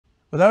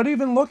without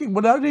even looking,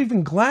 without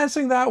even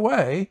glancing that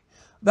way,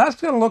 that's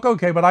going to look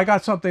okay, but I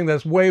got something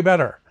that's way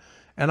better.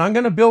 And I'm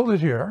going to build it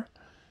here,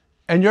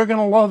 and you're going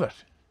to love it.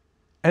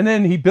 And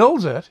then he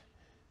builds it,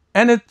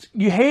 and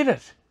you hate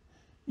it.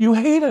 You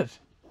hate it.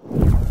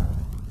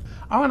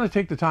 I want to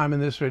take the time in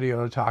this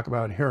video to talk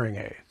about hearing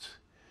aids.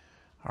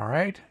 All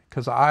right?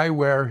 Because I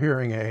wear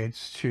hearing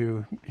aids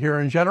to hear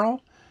in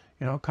general,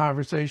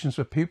 conversations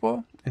with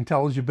people,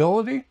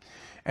 intelligibility,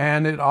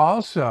 and it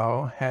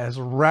also has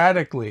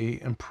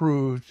radically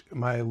improved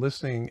my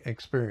listening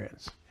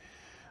experience.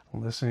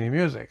 Listening to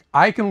music.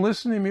 I can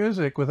listen to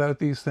music without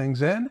these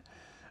things in,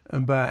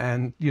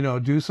 and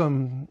do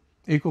some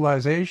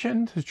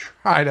equalization to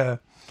try to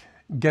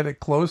get it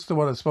close to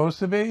what it's supposed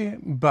to be,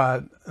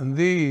 but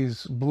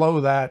these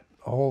blow that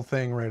whole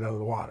thing right out of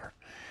the water.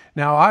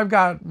 Now, I've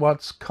got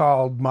what's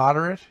called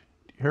moderate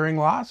hearing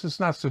loss. It's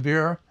not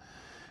severe,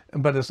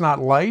 but it's not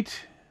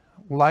light.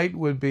 Light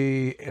would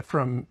be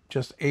from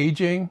just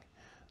aging,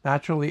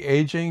 naturally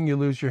aging. You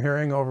lose your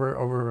hearing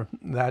over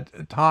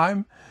that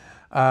time.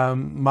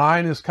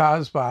 Mine is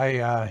caused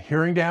by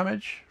hearing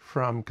damage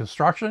from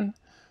construction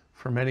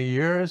for many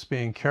years,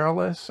 being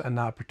careless and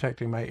not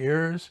protecting my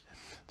ears.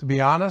 To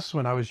be honest,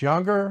 when I was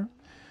younger,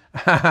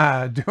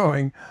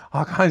 doing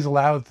all kinds of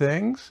loud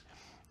things,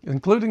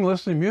 including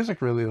listening to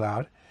music really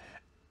loud,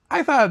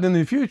 I thought in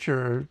the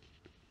future,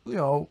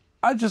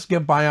 I'd just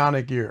get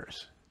bionic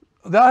ears.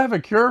 They'll have a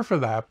cure for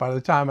that. By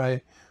the time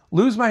I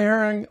lose my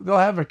hearing, they'll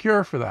have a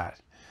cure for that.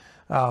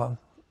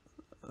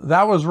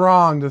 That was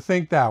wrong to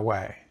think that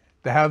way,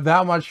 to have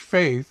that much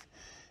faith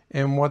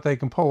in what they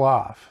can pull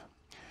off.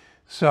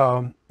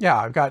 So yeah,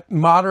 I've got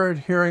moderate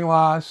hearing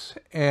loss,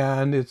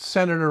 and it's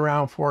centered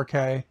around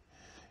 4K.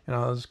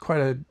 There's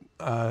quite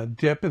a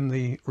dip in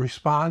the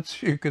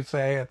response, you could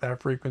say, at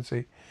that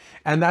frequency.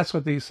 And that's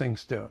what these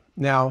things do.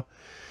 Now,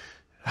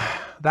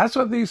 that's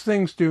what these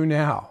things do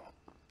now,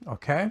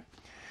 okay?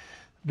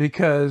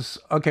 Because,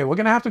 okay, we're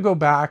going to have to go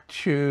back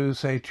to,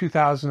 say,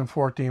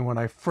 2014 when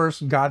I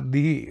first got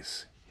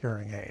these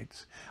hearing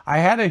aids. I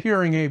had a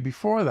hearing aid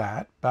before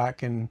that,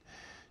 back in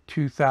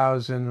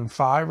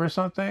 2005 or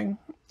something,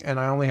 and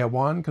I only had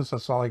one because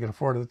that's all I could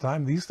afford at the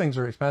time. These things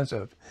are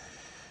expensive,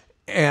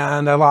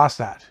 and I lost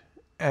that.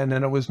 And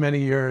then it was many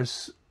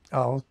years,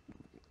 like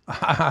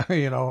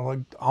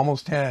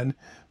almost 10,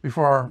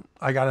 before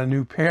I got a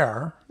new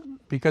pair.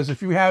 Because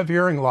if you have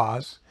hearing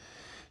loss,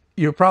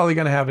 you're probably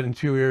going to have it in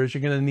 2 ears.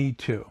 You're going to need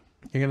two.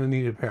 You're going to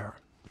need a pair.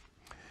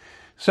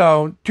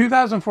 So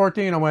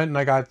 2014, I went and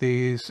I got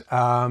these.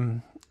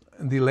 The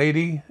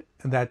lady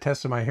that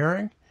tested my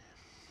hearing,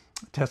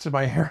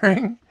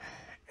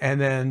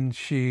 and then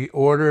she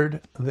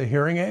ordered the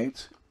hearing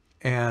aids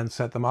and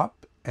set them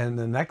up. And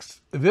the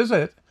next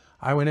visit,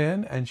 I went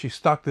in and she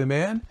stuck them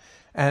in,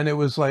 and it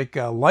was like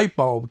a light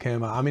bulb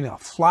came on. I mean, a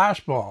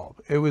flash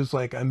bulb. It was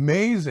like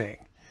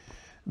amazing,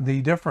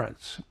 the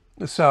difference.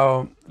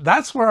 So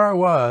that's where I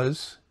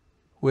was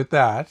with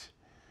that.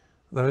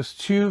 Those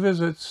 2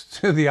 visits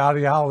to the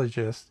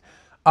audiologist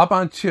up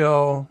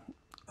until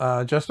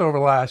just over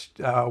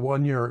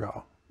 1 year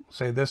ago.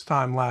 Say this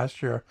time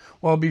last year.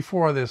 Well,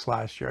 before this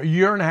last year. A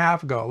year and a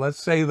half ago.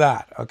 Let's say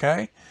that,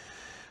 okay?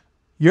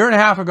 Year and a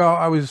half ago,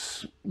 I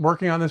was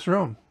working on this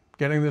room,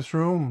 getting this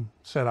room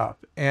set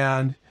up.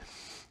 And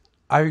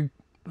I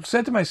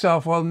said to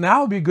myself, well,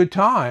 now would be a good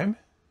time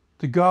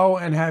to go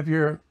and have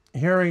your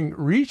hearing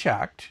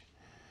rechecked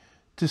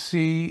to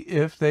see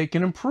if they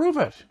can improve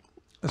it.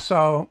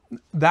 So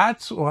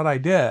that's what I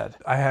did.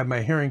 I had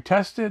my hearing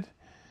tested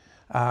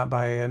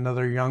by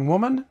another young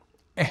woman,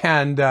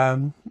 and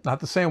not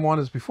the same one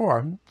as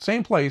before,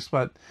 same place,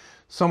 but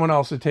someone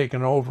else had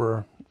taken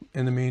over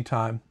in the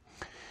meantime.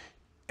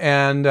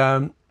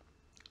 And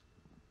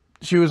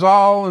she was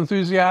all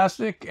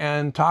enthusiastic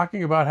and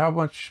talking about how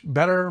much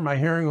better my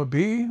hearing would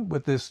be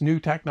with this new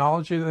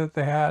technology that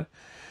they had.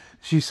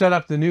 She set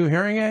up the new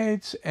hearing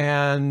aids,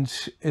 and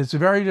it's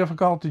very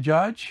difficult to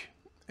judge.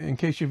 In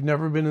case you've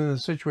never been in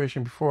this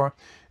situation before,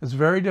 it's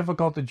very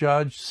difficult to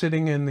judge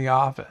sitting in the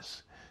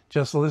office,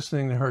 just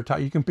listening to her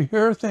talk. You can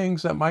hear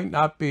things that might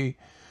not be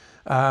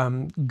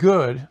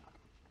good,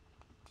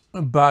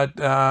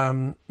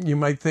 but you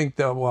might think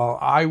that, well,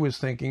 I was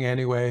thinking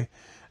anyway,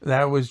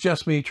 that it was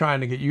just me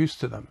trying to get used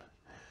to them.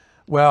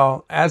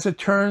 Well, as it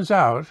turns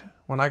out,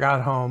 when I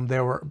got home, they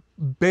were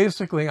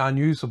basically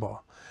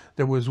unusable.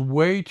 There was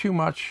way too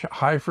much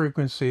high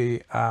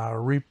frequency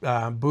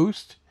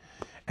boost,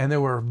 and they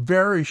were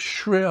very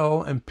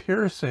shrill and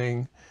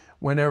piercing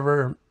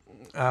whenever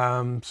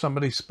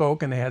somebody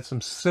spoke and they had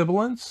some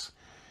sibilance.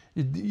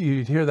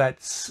 You'd hear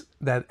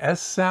that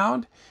S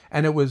sound,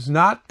 and it was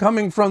not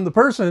coming from the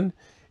person.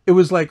 It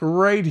was like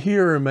right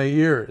here in my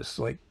ears,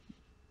 like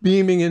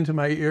beaming into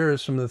my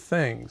ears from the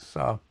thing.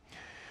 So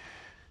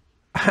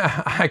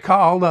I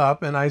called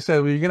up and I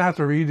said, well, you're going to have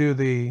to redo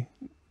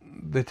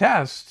the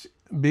test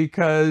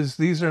because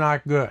these are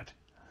not good.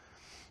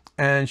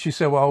 And she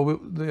said, well,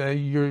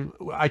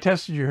 I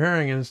tested your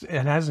hearing and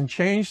it hasn't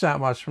changed that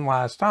much from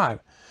last time.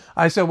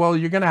 I said, well,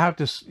 you're going to have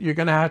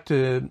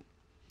to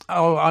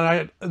Oh,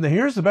 and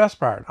here's the best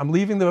part. I'm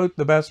leaving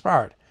the best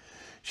part.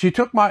 She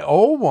took my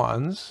old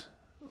ones,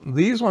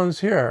 these ones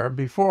here,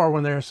 before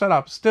when they were set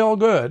up, still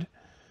good,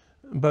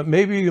 but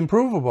maybe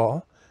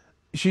improvable.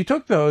 She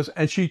took those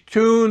and she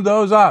tuned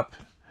those up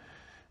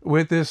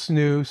with this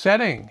new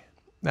setting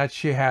that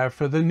she had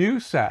for the new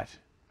set.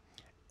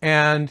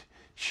 And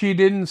she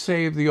didn't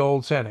save the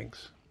old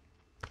settings.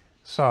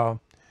 So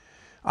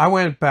I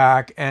went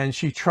back and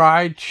she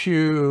tried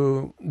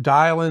to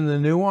dial in the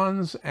new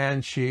ones,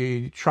 and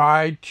she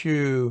tried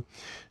to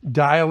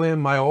dial in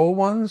my old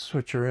ones,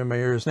 which are in my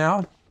ears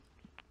now.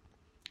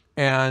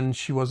 And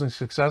she wasn't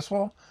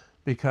successful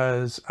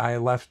because I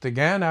left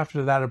again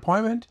after that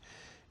appointment,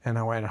 and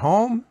I went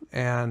home,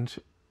 and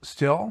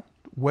still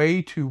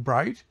way too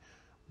bright,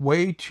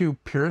 way too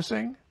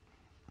piercing.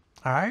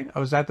 All right. I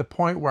was at the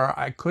point where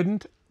I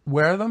couldn't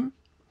wear them.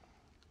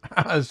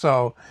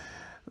 So,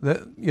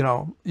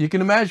 you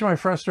can imagine my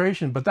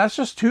frustration, but that's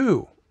just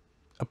 2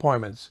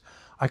 appointments.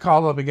 I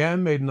called up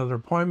again, made another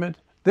appointment.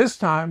 This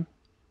time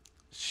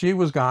she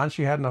was gone.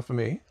 She had enough of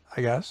me,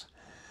 I guess.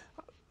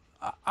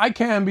 I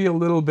can be a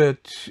little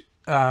bit,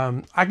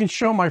 I can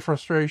show my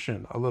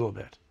frustration a little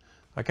bit.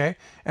 Okay.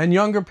 And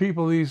younger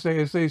people these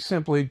days, they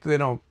simply, they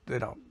don't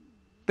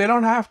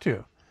have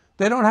to.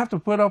 They don't have to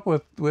put up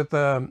with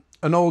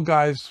an old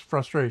guy's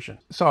frustration.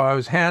 So I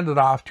was handed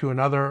off to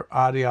another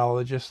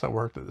audiologist that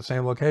worked at the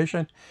same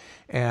location,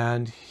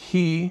 and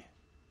he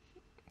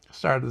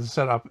started to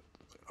set up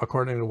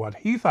according to what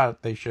he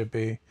thought they should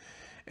be,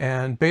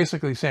 and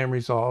basically same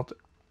result.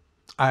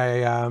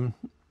 I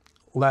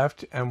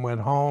left and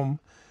went home,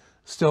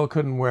 still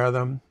couldn't wear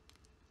them,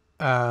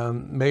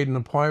 made an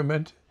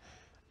appointment,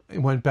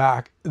 went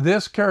back.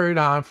 This carried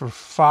on for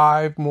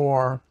 5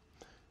 more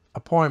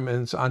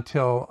appointments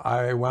until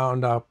I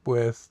wound up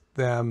with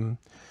them,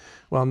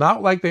 well,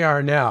 not like they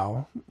are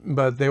now,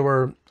 but they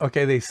were,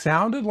 okay, they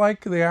sounded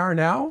like they are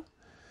now.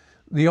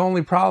 The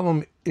only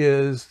problem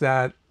is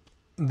that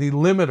the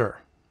limiter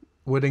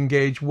would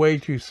engage way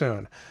too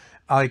soon.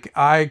 Like,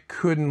 I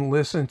couldn't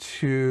listen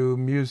to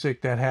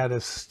music that had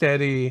a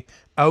steady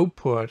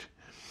output.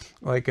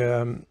 Like,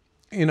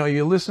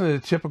 you listen to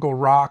typical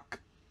rock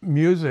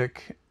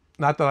music,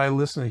 not that I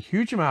listen to a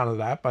huge amount of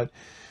that, but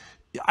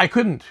I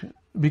couldn't,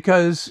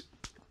 because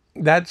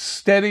that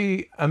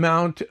steady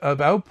amount of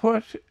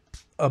output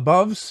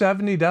above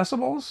 70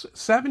 decibels,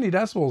 70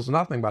 decibels,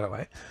 nothing, by the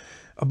way,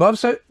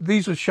 above,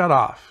 these would shut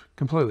off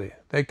completely.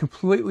 They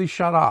completely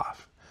shut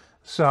off.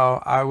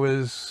 So I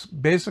was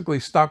basically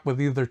stuck with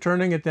either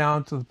turning it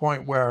down to the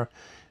point where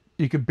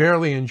you could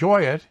barely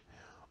enjoy it,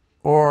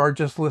 or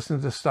just listen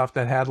to stuff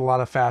that had a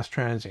lot of fast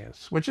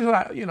transients, which is,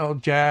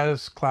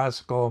 jazz,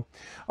 classical.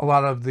 A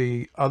lot of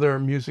the other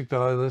music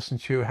that I listen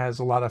to has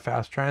a lot of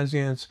fast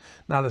transients,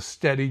 not a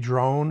steady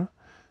drone.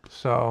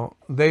 So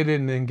they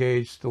didn't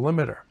engage the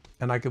limiter,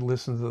 and I could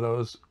listen to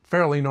those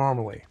fairly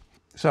normally.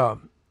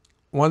 So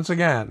once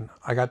again,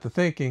 I got to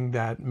thinking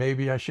that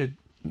maybe I should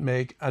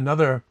make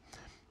another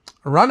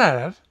run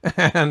at it.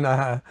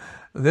 And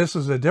this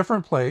is a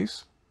different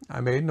place.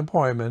 I made an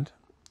appointment,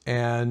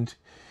 and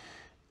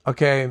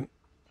okay,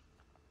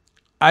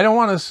 I don't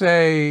want to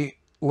say,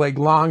 like,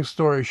 long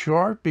story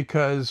short,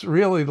 because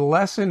really the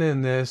lesson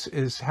in this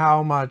is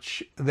how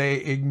much they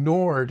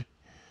ignored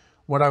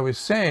what I was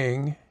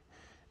saying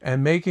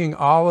and making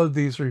all of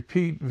these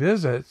repeat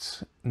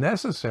visits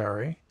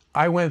necessary.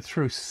 I went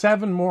through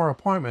 7 more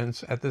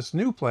appointments at this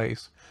new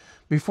place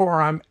before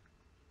I'm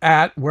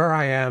at where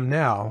I am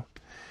now.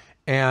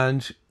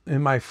 And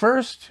in my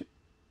first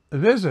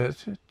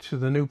visit to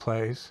the new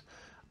place,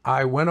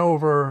 I went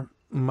over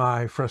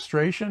my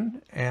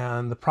frustration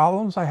and the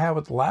problems I had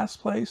with the last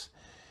place.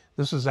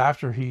 This is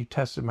after he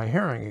tested my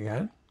hearing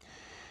again.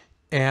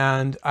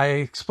 And I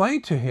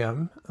explained to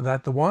him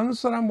that the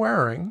ones that I'm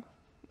wearing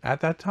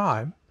at that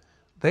time,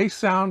 they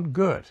sound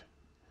good,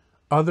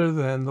 other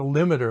than the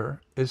limiter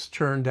is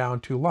turned down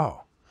too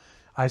low.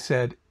 I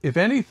said, if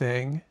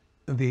anything,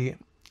 the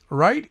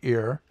right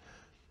ear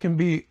can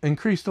be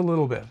increased a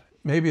little bit.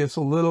 Maybe it's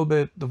a little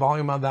bit, the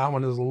volume on that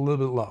one is a little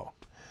bit low.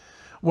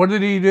 What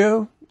did he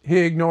do? He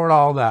ignored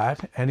all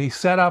that, and he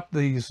set up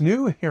these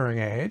new hearing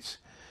aids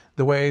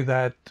the way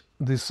that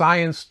the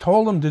science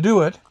told him to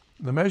do it.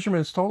 The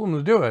measurements told him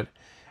to do it.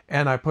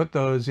 And I put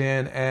those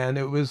in, and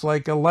it was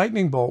like a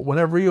lightning bolt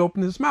whenever he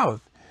opened his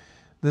mouth.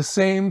 The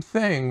same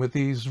thing with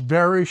these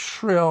very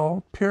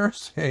shrill,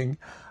 piercing,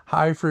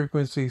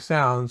 high-frequency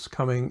sounds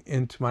coming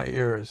into my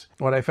ears.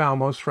 What I found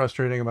most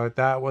frustrating about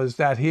that was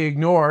that he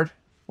ignored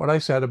what I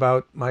said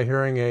about my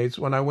hearing aids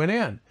when I went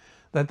in,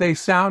 that they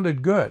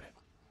sounded good.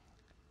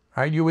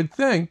 Right? You would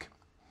think,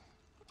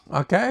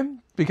 okay,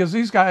 because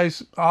these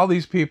guys, all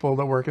these people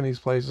that work in these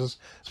places,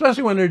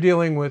 especially when they're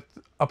dealing with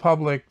a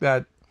public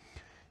that,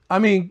 I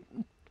mean,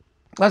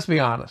 let's be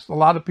honest, a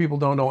lot of people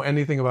don't know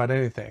anything about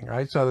anything,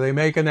 right? So they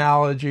make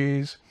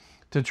analogies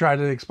to try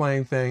to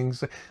explain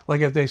things.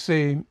 Like if they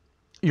see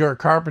you're a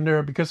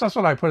carpenter, because that's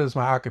what I put as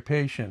my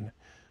occupation,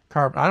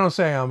 carpenter. I don't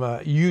say I'm a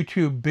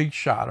YouTube big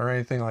shot or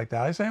anything like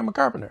that. I say I'm a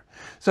carpenter.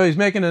 So he's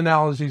making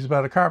analogies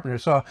about a carpenter.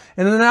 So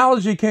an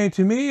analogy came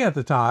to me at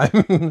the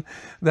time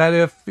that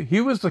if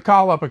he was to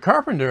call up a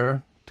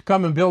carpenter to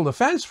come and build a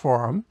fence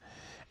for him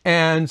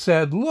and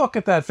said, look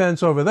at that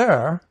fence over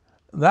there,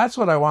 that's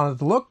what I want it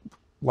to look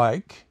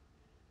like.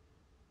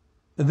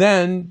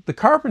 Then the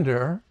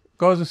carpenter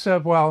goes and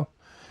said, well,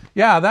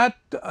 yeah,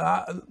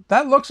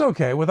 that looks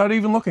okay, without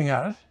even looking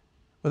at it.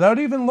 Without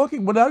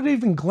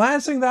even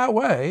glancing that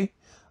way,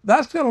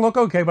 that's going to look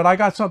okay, but I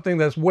got something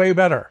that's way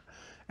better.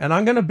 And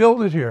I'm going to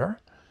build it here,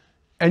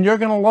 and you're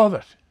going to love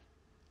it.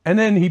 And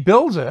then he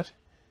builds it,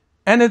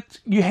 and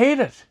you hate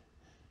it.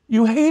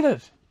 You hate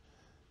it.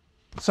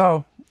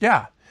 So,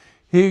 yeah,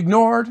 he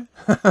ignored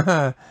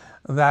that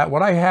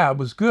what I had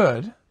was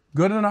good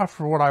enough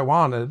for what I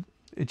wanted.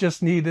 It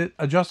just needed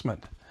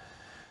adjustment.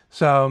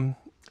 So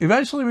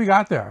eventually we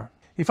got there.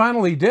 He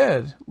finally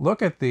did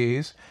look at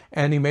these,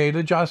 and he made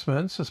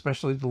adjustments,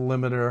 especially the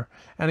limiter,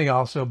 and he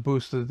also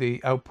boosted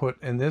the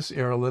output in this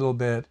ear a little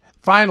bit.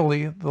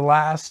 Finally, the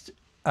last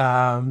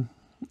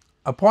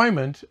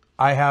appointment,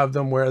 I have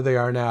them where they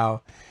are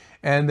now,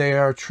 and they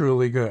are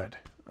truly good.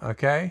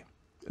 Okay?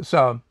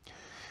 So,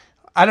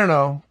 I don't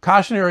know,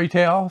 cautionary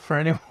tale for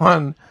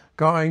anyone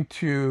going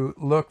to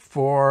look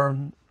for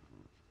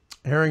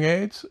hearing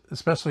aids,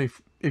 especially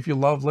if you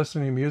love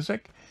listening to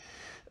music.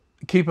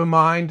 Keep in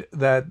mind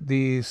that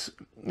these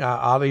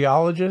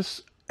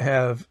audiologists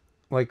have,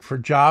 like, for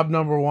job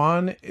number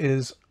one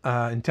is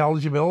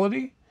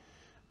intelligibility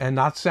and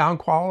not sound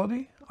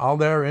quality. All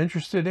they're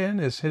interested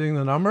in is hitting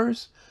the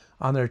numbers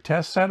on their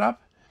test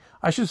setup.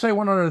 I should say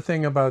one other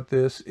thing about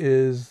this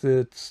is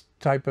this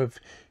type of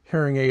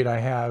hearing aid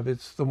I have.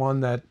 It's the one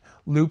that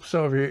loops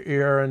over your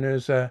ear, and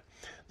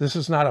this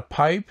is not a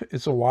pipe,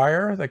 it's a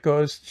wire that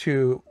goes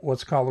to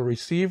what's called a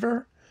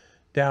receiver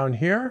down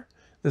here.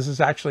 This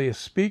is actually a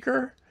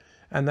speaker,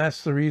 and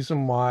that's the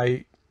reason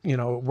why, it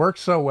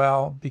works so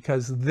well,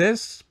 because this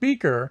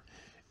speaker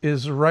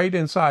is right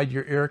inside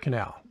your ear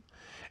canal.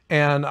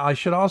 And I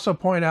should also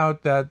point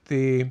out that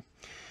the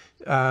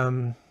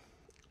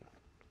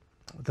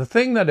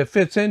thing that it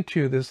fits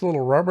into, this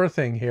little rubber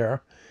thing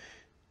here,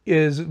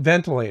 is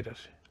ventilated.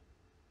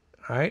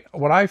 All right.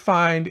 What I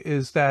find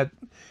is that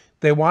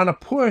they want to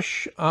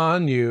push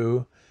on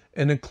you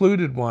an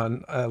included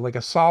one, like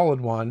a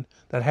solid one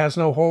that has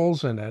no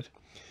holes in it.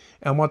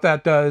 And what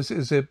that does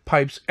is it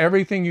pipes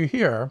everything you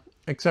hear,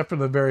 except for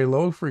the very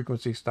low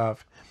frequency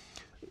stuff,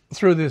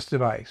 through this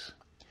device.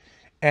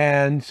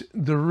 And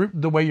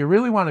the way you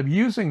really want to be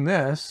using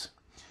this,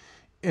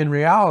 in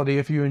reality,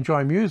 if you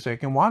enjoy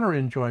music and want to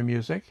enjoy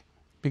music,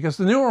 because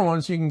the newer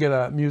ones, you can get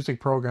a music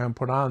program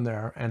put on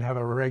there and have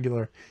a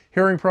regular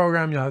hearing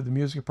program. You'll have the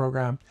music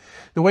program.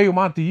 The way you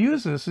want to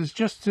use this is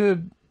just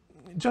to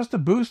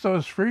boost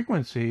those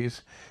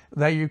frequencies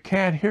that you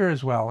can't hear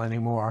as well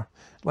anymore,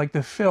 like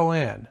to fill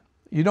in.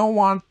 You don't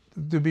want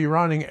to be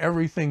running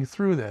everything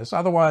through this.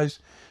 Otherwise,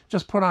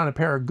 just put on a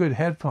pair of good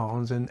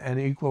headphones and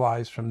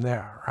equalize from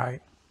there,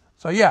 right?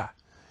 So yeah,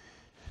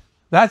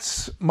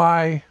 that's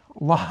my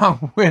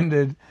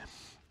long-winded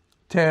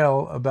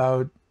tale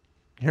about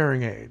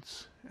hearing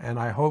aids. And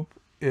I hope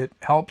it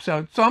helps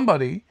out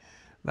somebody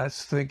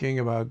that's thinking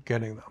about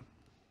getting them.